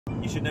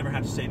You should never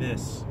have to say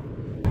this.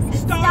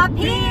 Stop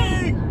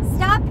peeing!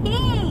 Stop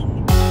peeing!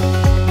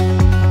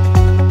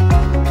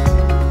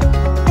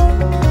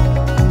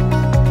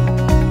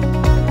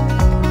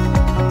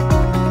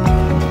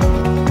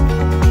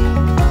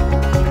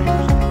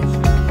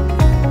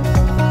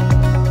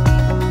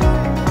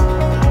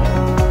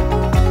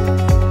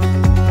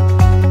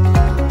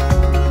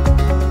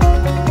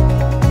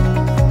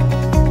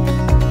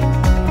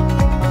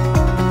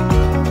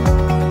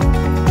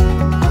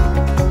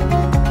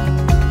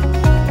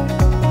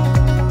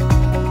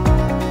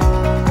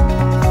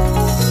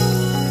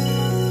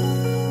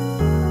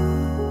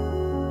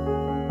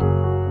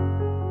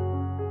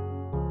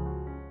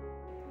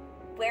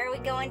 Where are we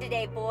going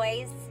today,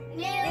 boys?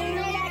 New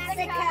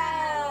Mexico!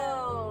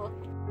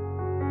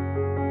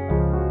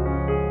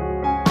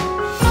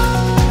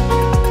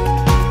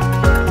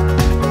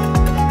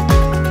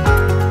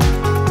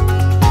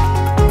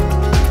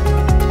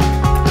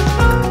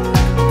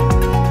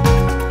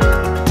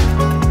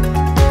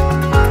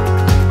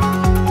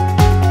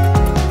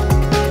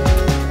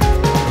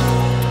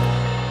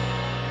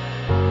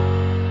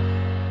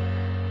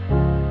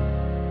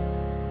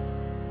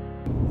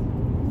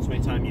 So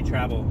anytime you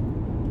travel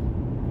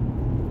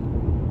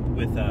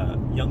with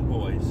young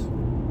boys,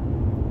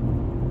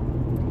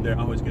 there are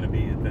always going to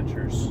be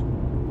adventures.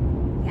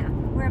 Yeah,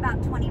 we're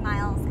about 20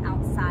 miles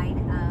outside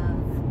of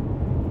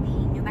the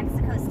New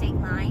Mexico state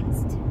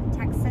lines,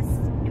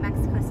 Texas-New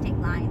Mexico state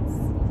lines.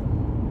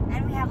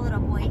 And we have a little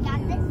boy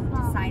who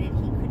decided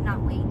he could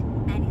not wait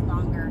any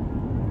longer.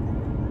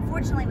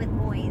 Fortunately with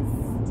boys,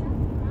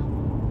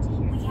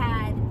 we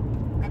had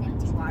an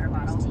empty water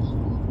bottle.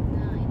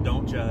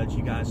 Don't judge.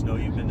 You guys know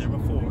you've been there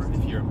before.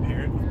 If you're a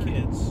parent with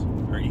kids,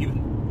 or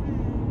even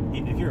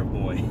if you're a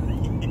boy,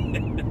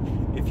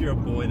 if you're a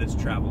boy that's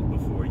traveled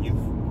before, you've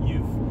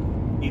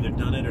either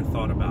done it or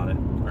thought about it,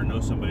 or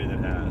know somebody that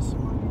has.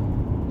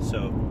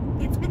 So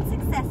it's been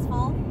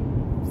successful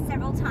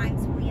several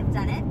times when we have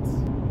done it,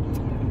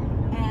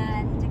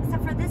 and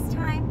except for this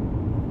time,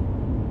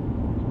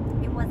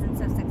 it wasn't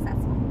so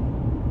successful.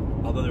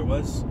 Although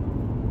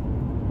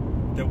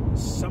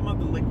some of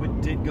the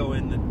liquid did go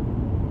in the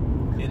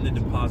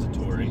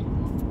depository.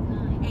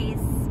 A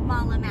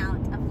small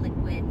amount of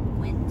liquid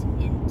went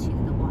into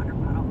the water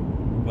bottle.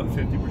 What,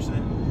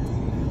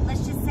 50%?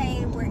 Let's just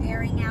say we're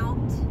airing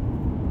out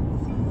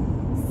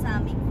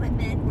some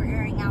equipment, we're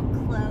airing out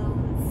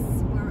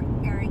clothes, we're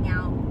airing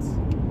out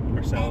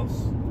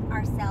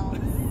Ourselves.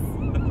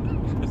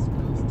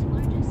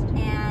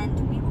 And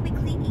we will be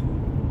cleaning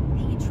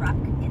the truck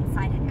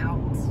inside and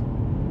out.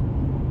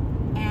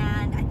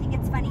 And I think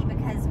it's funny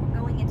because we're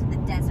going into the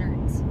desert,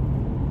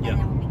 and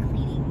then we'll be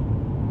cleaning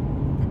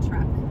the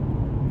truck,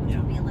 which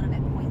will be a little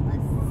bit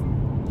pointless,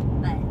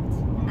 but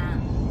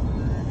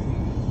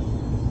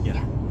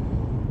yeah.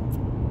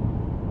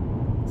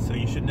 So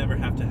you should never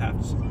have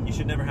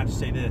to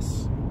say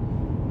this.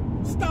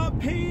 Stop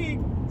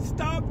peeing!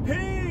 Stop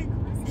peeing!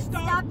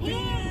 Stop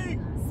peeing!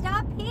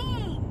 Stop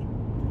peeing!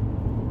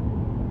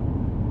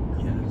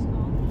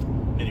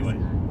 Yeah. Anyway.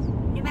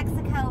 New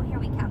Mexico, here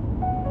we come.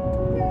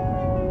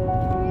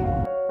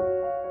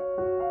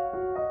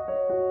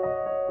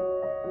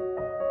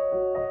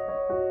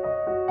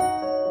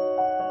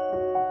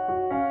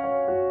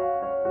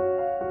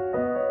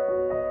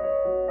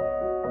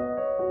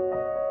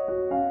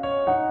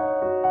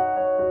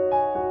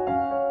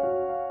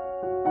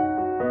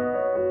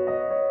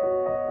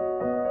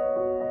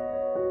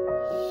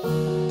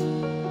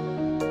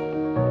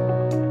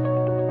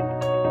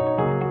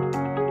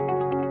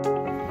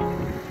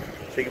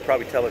 So you can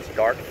probably tell it's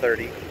dark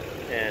 30,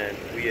 and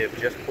we have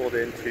just pulled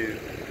into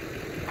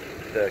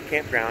the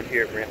campground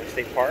here at Brantley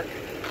State Park.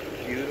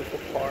 Beautiful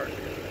park,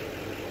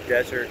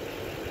 desert,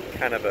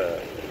 kind of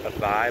a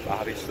vibe,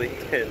 obviously,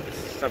 and this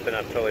is something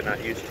I'm totally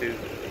not used to,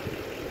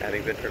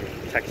 having been from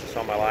Texas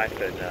all my life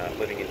and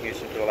living in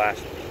Houston for the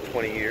last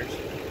 20 years.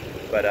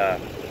 But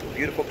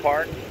beautiful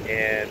park,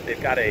 and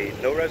they've got a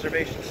no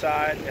reservation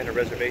side and a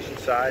reservation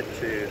side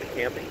to the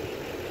camping.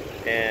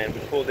 And we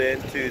pulled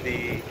into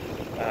the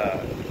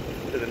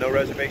no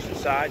reservation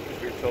side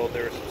because we were told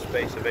there was some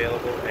space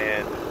available,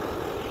 and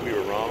we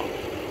were wrong.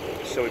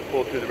 So we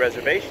pulled through the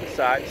reservation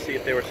side to see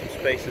if there were some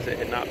spaces that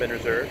had not been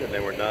reserved, and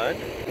there were none.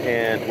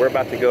 And we're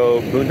about to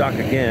go boondock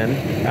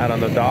again out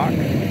on the dock,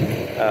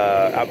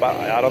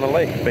 out on the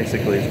lake,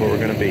 basically, is where we're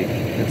going to be.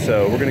 And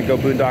so we're going to go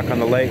boondock on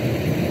the lake,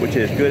 which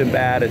is good and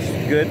bad. It's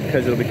good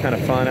because it'll be kind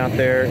of fun out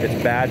there.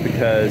 It's bad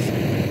because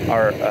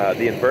our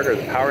the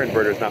power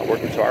inverter is not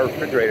working, so our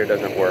refrigerator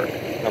doesn't work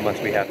unless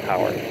we have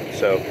power.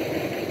 So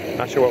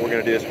not sure what we're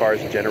going to do as far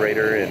as the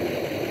generator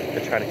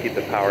and trying to keep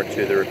the power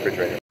to the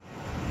refrigerator.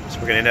 So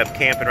we're going to end up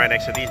camping right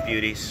next to these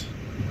beauties.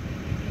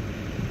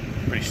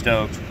 Pretty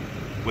stoked.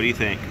 What do you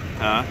think?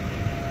 Huh?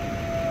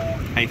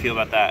 How you feel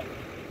about that?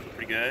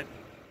 Pretty good?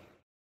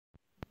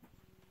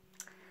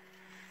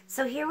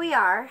 So here we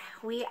are.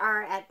 We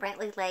are at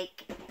Brantley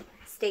Lake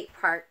State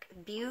Park.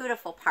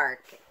 Beautiful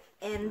park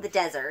in the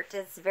desert.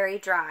 It's very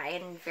dry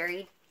and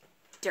very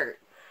dirt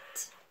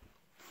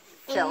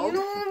filled.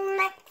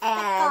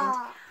 And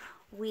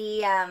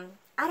I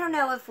don't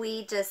know if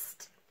we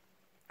just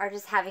are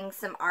just having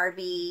some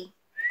RV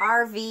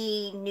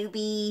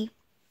newbie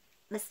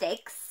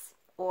mistakes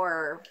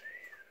or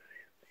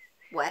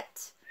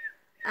what.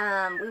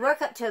 We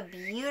woke up to a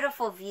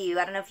beautiful view.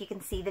 I don't know if you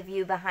can see the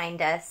view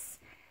behind us,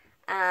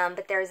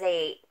 but there's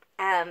a,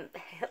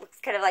 it looks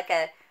kind of like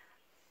a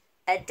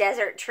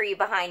desert tree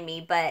behind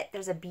me, but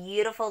there's a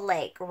beautiful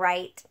lake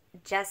right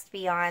just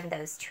beyond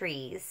those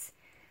trees.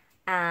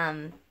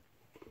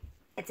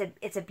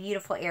 It's a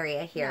beautiful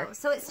area here.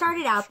 So it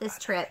started out this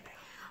trip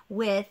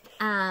with,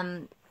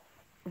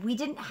 we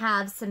didn't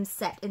have some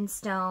set in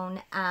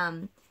stone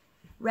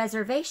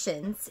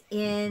reservations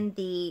in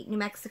the New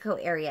Mexico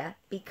area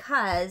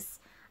because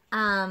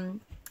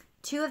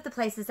two of the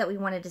places that we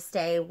wanted to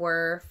stay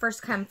were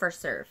first come,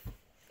 first serve.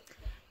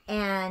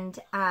 And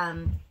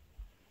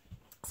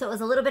so it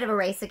was a little bit of a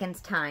race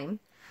against time.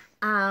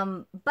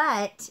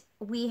 But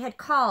we had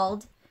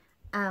called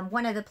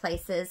one of the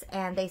places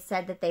and they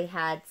said that they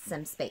had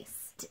some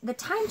space. The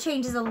time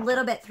changes a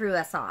little bit threw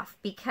us off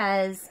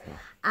because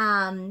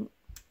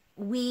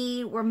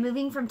we were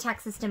moving from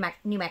Texas to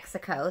New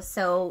Mexico.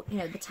 So, you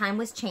know, the time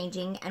was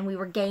changing and we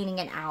were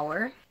gaining an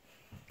hour.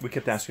 We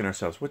kept asking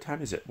ourselves, what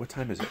time is it? What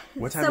time is it?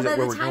 What time is it where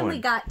we're going? So by the time we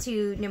got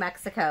to New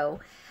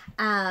Mexico,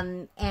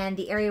 and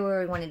the area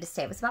where we wanted to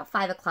stay, it was about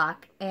 5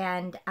 o'clock,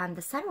 and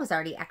the sun was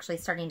already actually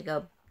starting to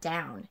go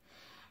down.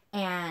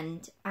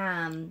 And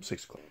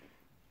 6 o'clock.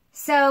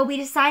 So we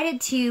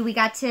decided we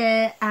got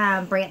to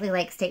Brantley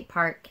Lake State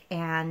Park,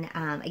 and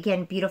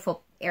again,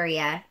 beautiful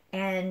area.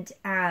 And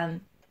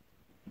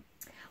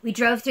we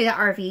drove through the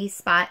RV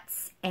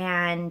spots,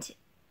 and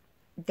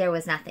there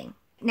was nothing.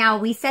 Now,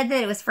 we said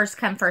that it was first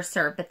come, first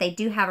serve, but they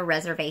do have a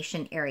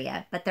reservation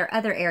area. But there are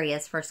other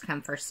areas first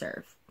come, first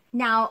serve.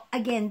 Now,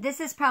 again, this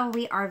is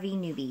probably RV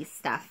newbie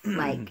stuff.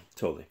 Like,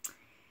 totally.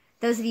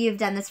 Those of you who've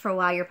done this for a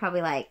while, you're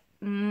probably like,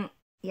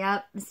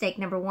 yep, mistake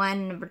number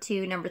 1, number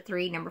 2, number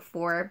 3, number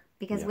 4.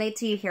 Because wait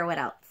till you hear what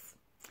else.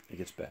 It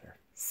gets better.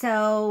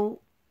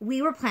 So,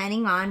 we were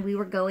planning on,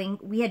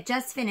 we had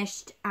just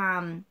finished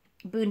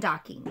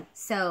boondocking.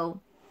 So,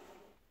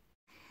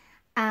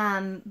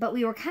 but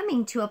we were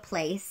coming to a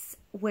place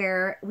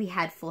where we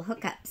had full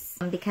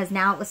hookups because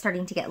now it was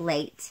starting to get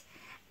late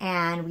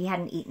and we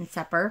hadn't eaten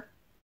supper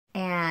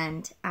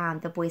and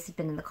the boys had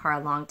been in the car a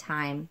long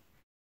time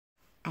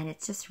and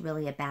it's just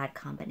really a bad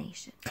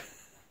combination.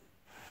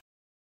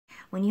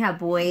 When you have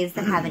boys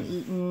that haven't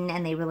eaten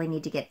and they really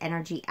need to get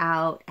energy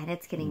out and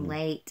it's getting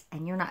late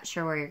and you're not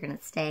sure where you're going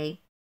to stay.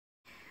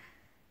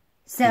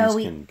 So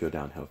things can go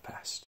downhill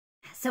fast.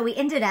 So we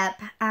ended up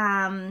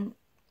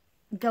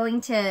going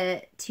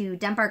to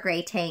dump our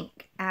gray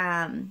tank,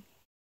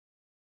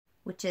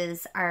 which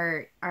is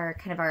our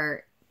kind of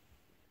our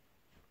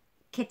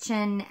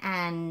kitchen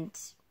and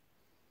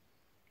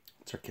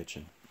it's our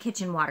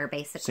kitchen water,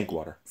 basically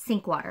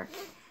sink water.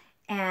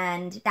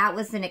 And that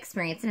was an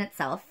experience in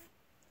itself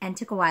and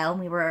took a while.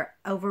 We were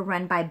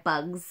overrun by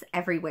bugs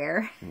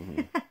everywhere.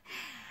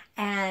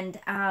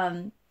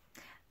 And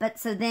but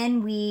so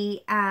then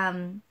we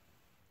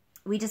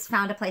just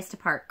found a place to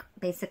park,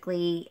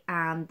 basically,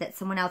 that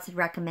someone else had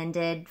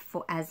recommended,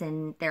 as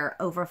in their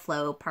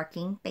overflow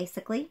parking,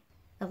 basically.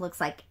 It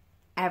looks like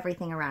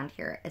everything around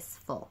here is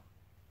full.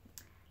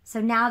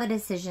 So now the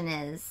decision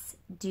is,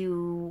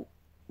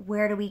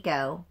 where do we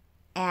go?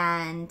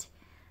 And,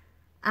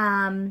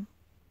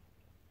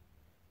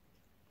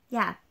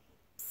 yeah.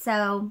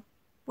 So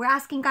we're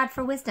asking God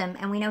for wisdom,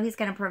 and we know He's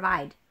going to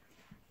provide.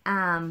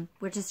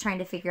 We're just trying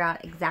to figure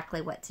out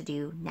exactly what to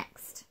do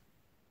next.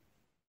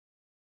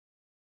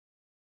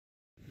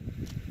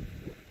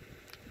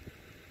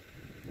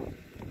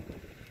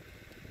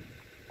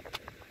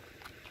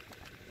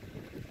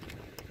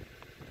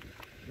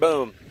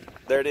 Boom.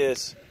 There it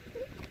is.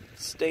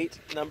 State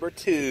number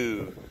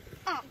 2.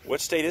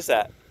 What state is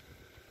that?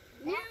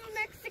 New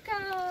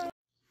Mexico.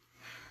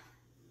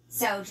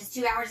 So just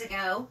 2 hours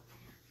ago,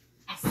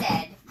 I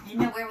said, I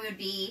didn't know where we would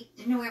be,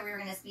 didn't know where we were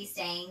going to be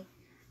staying.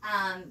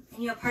 And,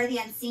 you know, part of the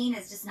unseen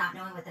is just not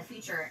knowing what the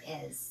future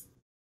is.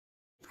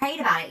 Prayed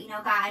about it. You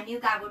know, I knew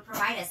God would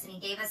provide us, and He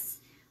gave us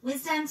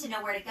wisdom to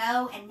know where to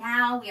go. And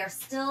now we are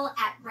still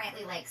at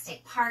Brantley Lake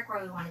State Park,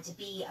 where we wanted to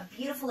be. A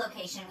beautiful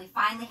location. We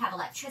finally have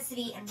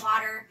electricity and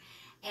water.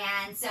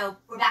 And so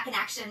we're back in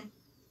action.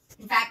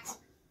 In fact,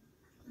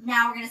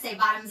 now we're going to say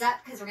bottoms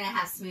up because we're going to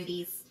have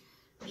smoothies.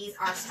 These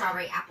are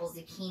strawberry apple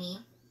zucchini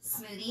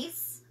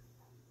smoothies.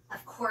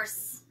 Of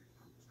course,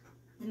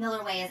 the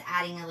Miller Way is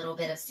adding a little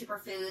bit of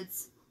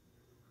superfoods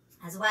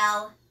as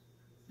well.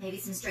 Maybe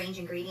some strange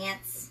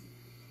ingredients,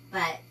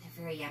 but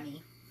they're very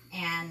yummy.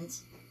 And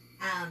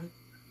they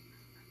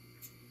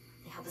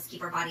help us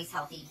keep our bodies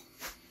healthy.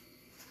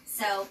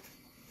 So,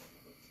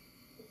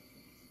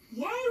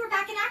 yay, we're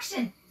back in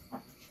action.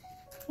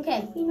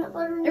 Okay, here we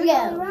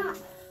go.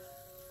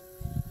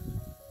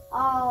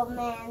 Oh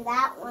man,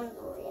 that one's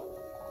really good.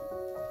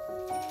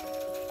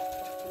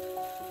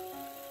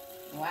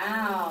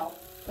 Wow.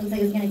 Looks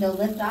like it's going to go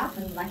lift off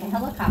and like a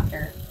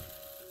helicopter.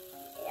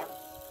 Yep.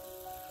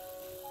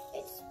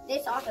 It's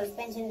this also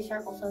spins in a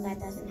circle, so that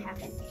doesn't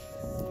happen.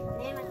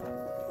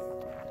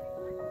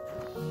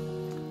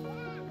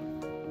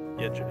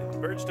 Yeah,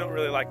 birds don't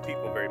really like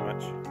people very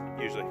much,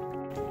 usually.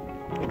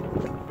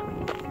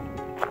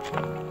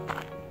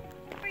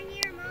 Over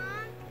here,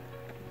 Mom.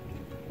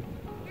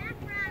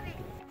 Jackrabbit.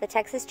 The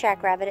Texas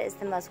jackrabbit is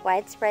the most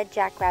widespread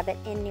jackrabbit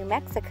in New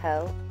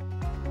Mexico.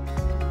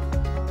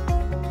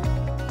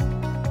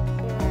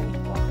 And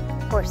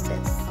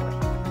horses.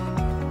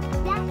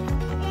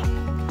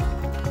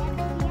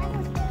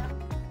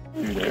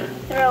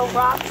 Throw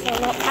rocks in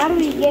it. How do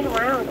we get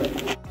around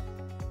it?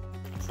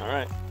 All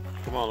right,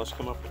 come on, let's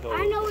come up the hill.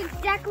 I know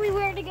exactly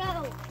where to go.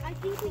 I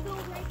think we go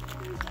right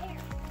through there.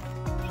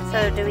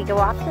 So do we go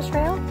off the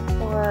trail,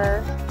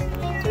 or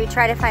do we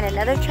try to find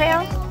another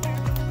trail?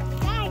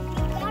 Guys, we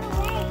got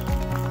away.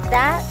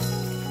 That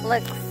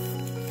looks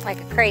like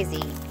a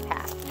crazy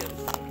path.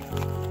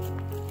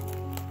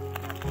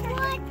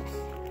 What?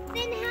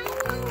 Then how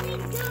will we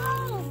go?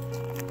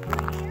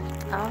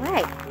 All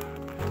right.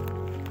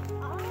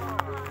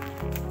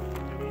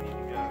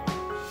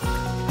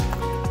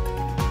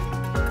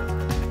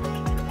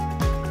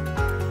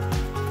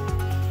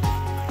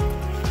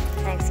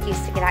 An excuse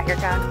to get out your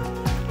gun.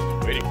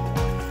 Waiting.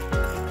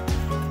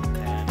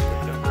 And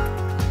we're done.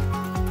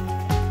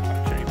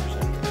 Opportunity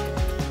presented.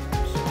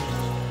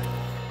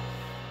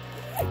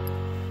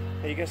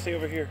 Hey, you guys stay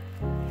over here.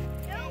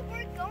 No,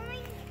 we're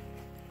going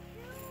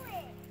through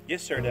it.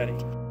 Yes, sir, Daddy.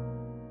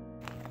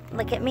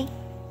 Look at me.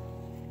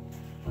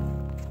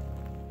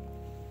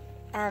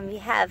 You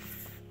have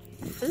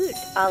food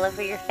all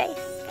over your face.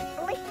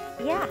 Really?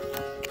 Yeah.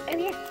 Over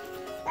here.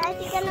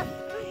 Daddy, you gonna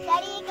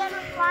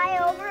fly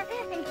over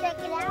and check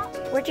it out?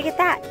 Where'd you get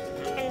that?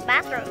 In the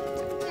bathroom.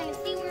 We're gonna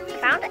see where we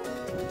found it.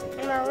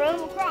 In our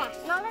room across.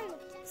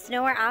 So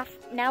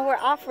now we're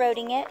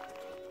off-roading it,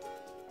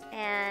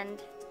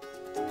 and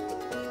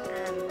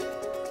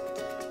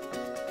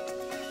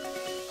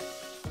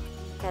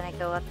gonna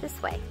go up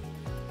this way.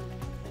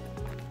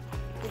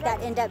 Did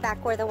that end up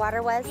back where the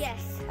water was?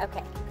 Yes.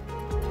 Okay.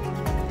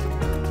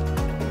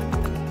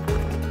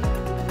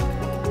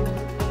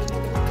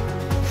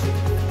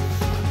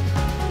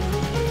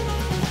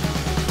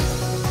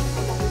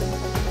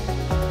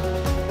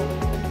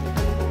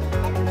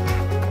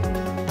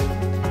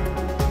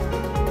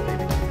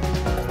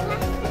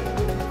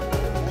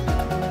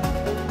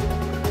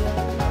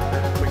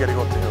 We gotta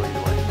go up the hill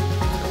either way.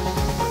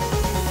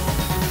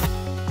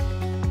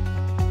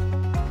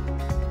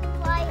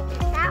 Why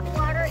that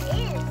water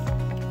is.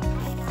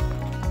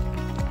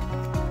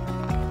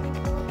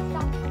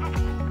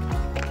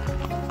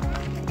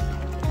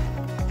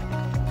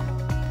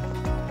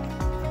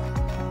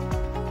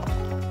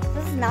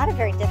 This is not a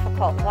very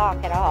difficult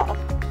walk at all.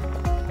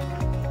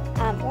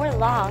 Or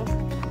long.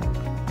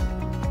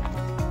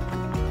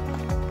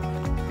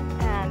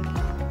 And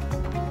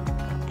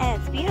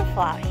it's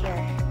beautiful out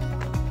here.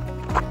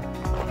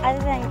 Other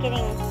than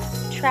getting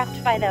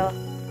trapped by the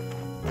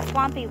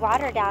swampy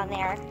water down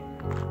there,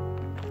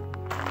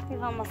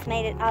 we've almost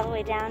made it all the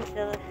way down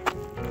to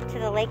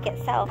the lake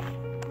itself.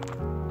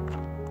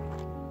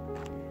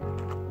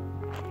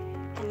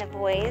 And the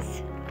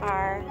boys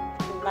are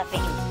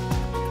loving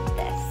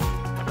this.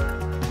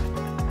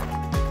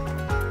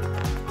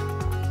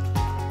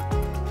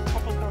 I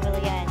think we're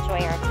really going to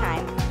enjoy our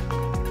time.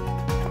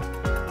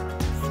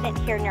 Spent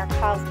here near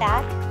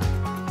Carlsbad,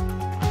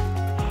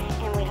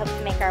 and we hope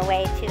to make our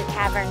way to the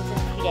caverns in a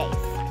few days.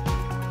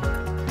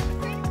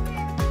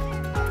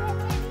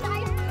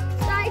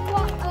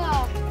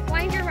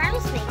 Winder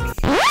rattlesnakes.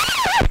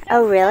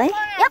 Oh, really?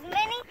 Yep.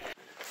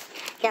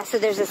 Yeah, so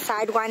there's a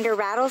sidewinder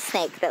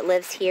rattlesnake that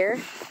lives here,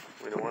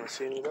 We don't want to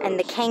see any of those. and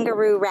the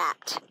kangaroo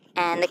rat,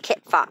 and the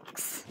kit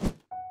fox.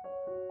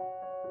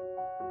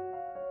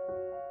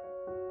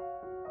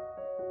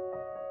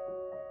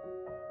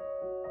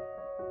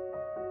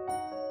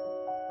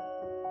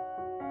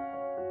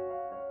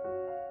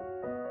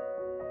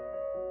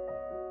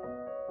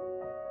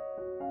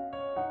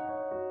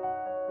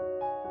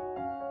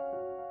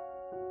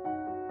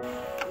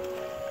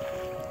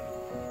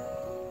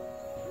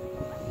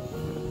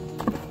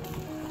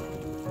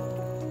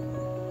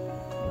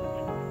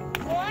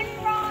 One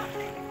rock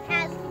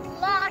has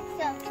lots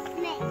of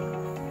snakes.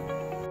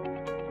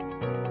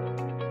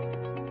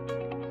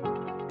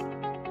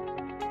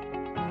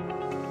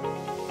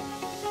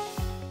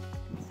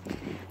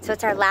 So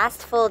it's our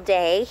last full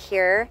day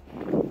here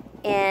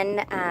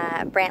in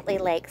Brantley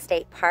Lake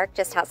State Park,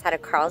 just outside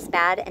of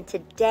Carlsbad, and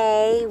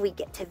today we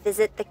get to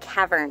visit the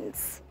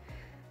caverns.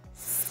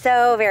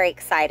 So very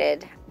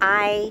excited.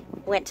 I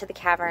went to the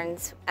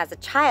caverns as a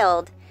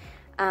child,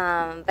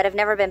 but I've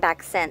never been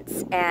back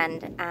since,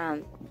 and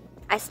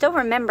I still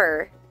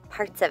remember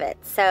parts of it.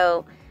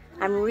 So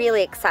I'm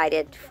really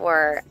excited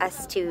for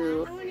us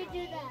to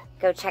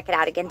go check it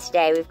out again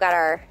today. We've got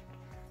a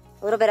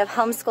little bit of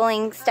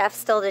homeschooling stuff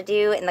still to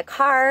do in the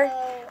car.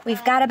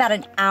 We've got about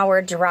an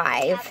hour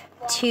drive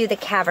to the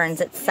caverns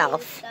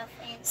itself.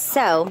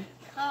 So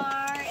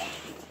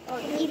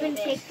Even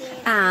taking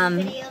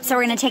so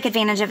we're gonna take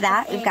advantage of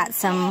that. We've got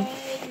some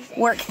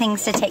work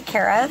things to take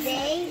care of.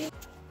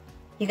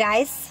 You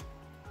guys,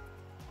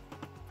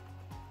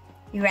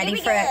 you ready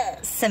for a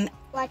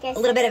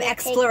little bit of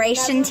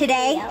exploration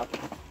today?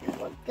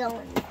 We're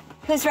going.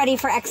 Who's ready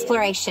for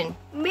exploration?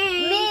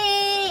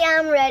 Me!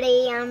 I'm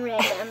ready.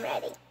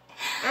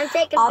 I'm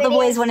taking All the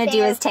boys want to do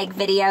too. is take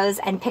videos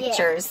and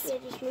pictures. Yeah,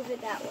 just move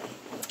it that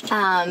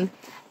way.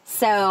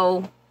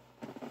 So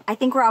I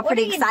think we're all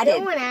pretty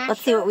excited. Doing,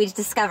 Let's see what we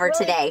discover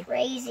today.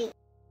 Crazy.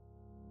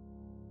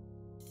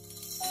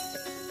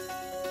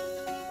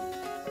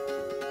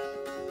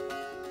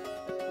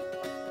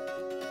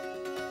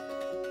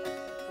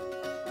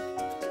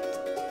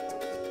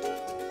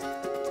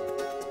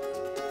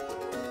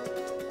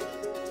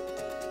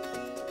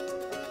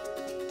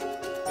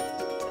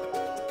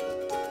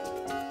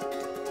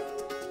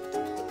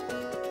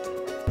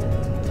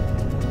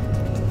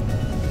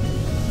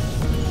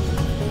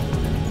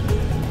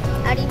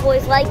 How do you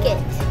boys like it?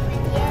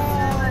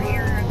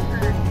 Yeah.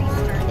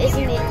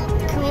 Isn't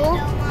it cool?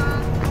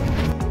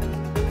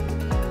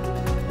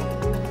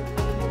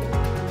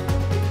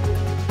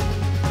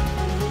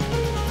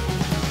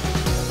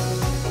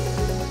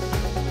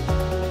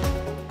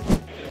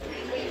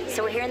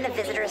 So we're here in the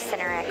Visitor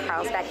Center at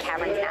Carlsbad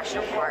Caverns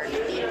National Park.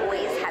 The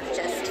boys have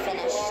just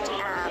finished.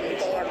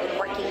 They have been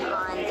working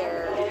on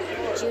their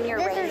Junior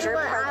Ranger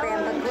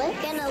program booklet.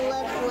 This is what I'm gonna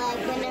look like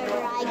whenever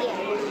I get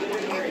one.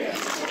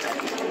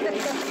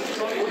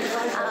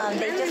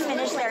 They just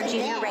finished their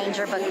Junior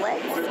Ranger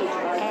booklet,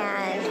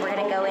 and we're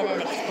going to go in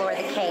and explore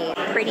the cave.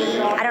 Pretty,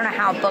 I don't know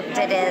how booked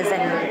it is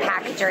and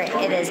packed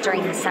it is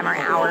during the summer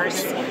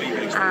hours,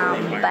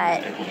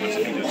 but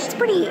it's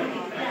pretty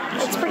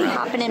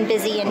hopping and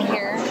busy in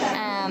here.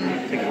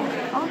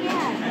 Oh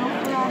yeah.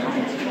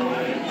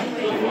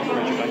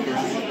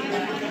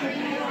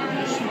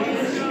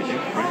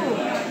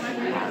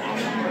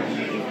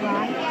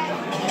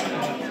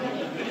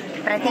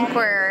 But I think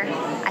we're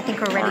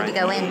ready to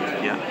go in.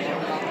 Yeah.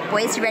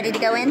 Boys, you ready to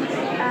go in? We're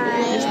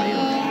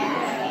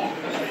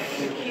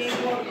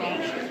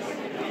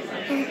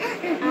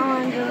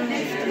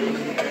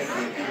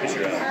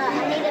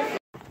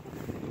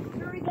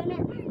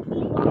gonna be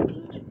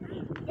walking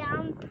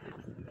down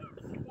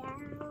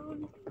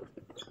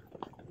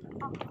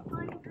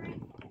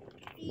 100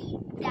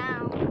 feet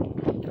down.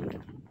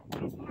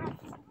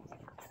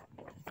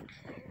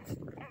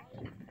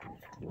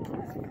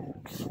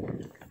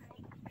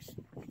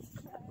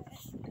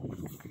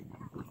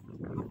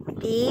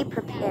 Be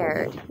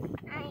prepared.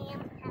 I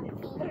am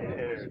happy.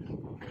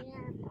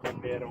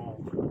 Prepared.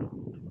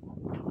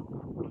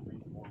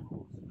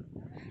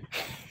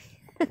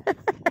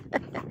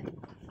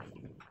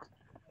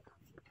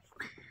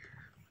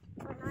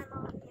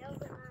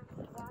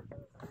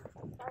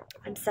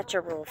 I'm such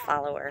a rule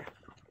follower.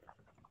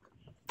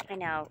 I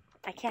know.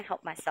 I can't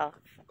help myself.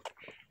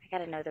 I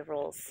gotta know the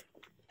rules.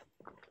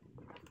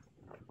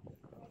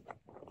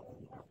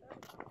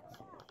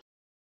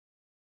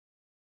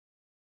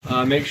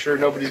 Make sure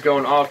nobody's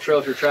going off trail.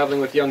 If you're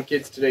traveling with young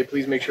kids today,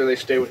 please make sure they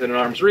stay within an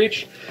arm's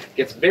reach. It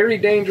gets very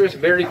dangerous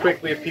very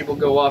quickly if people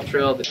go off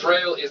trail. The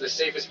trail is the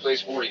safest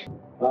place for you.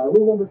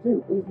 Rule number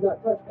 2, please do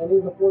not touch any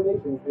of the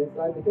formations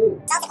inside the cave.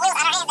 Salted wheels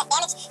on our hands that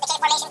damage the cave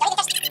formation. Don't even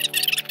touch.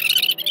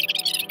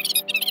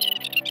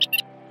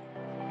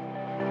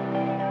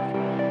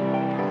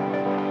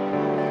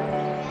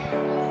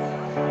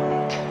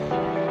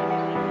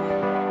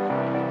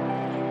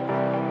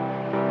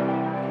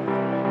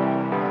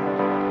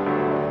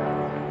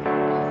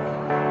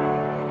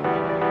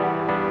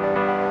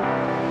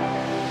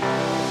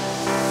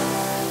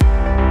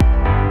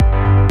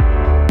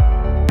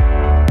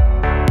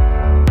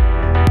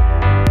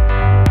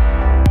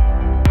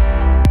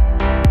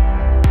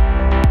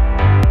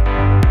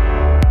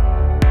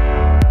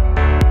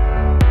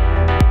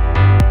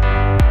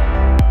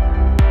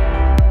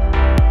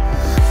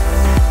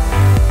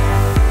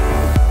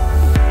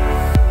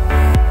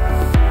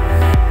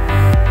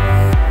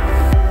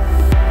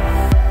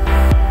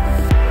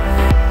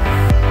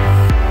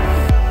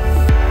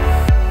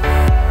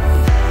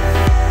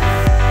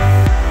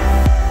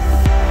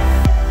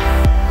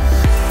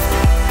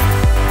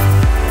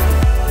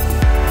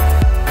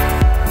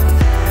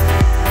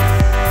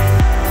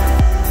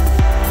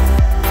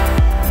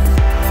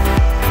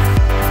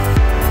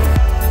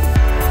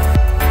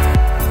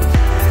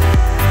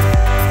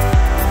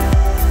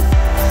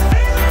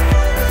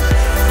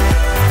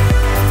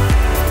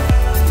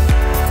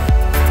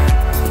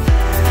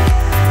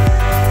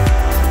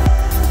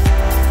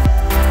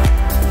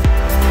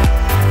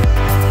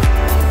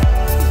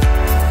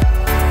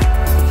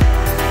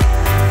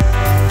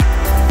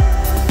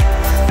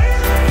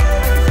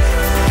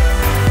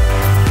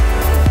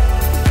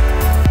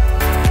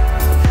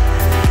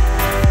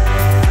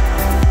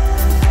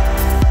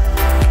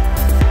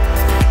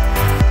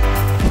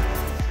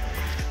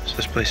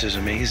 place is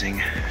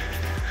amazing.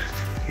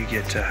 You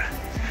get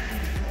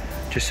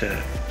just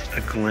a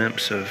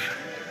glimpse of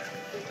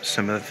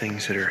some of the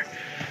things that are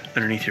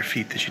underneath your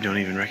feet that you don't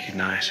even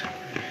recognize.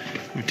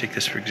 Let me take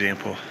this for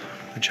example,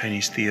 the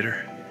Chinese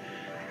theater.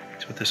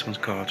 That's what this one's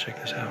called. Check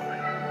this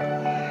out.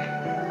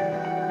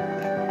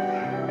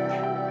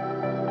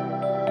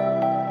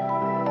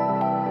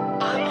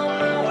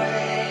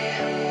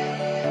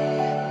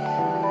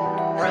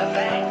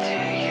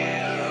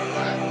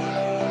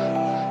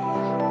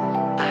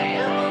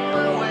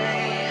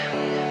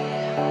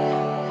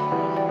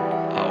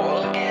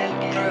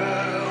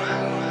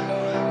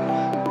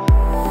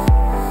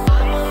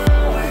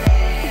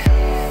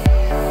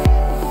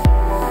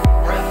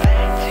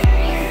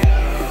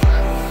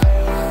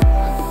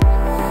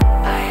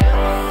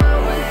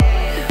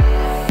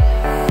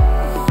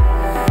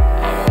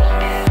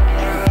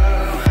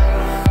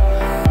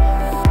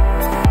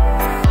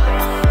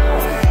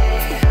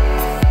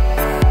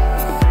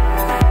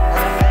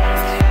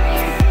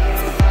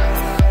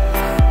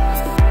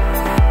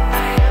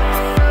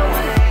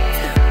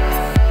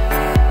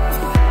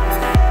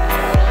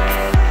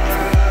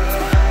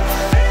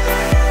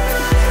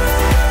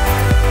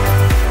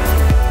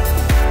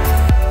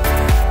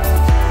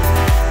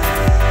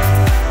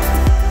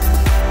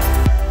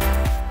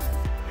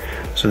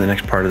 the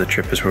next part of the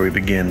trip is where we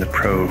begin the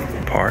pro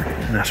part,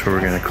 and that's where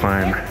we're going to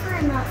climb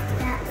Climb up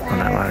that on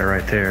that ladder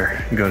right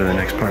there and go to the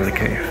next part of the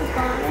cave.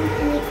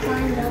 ladder.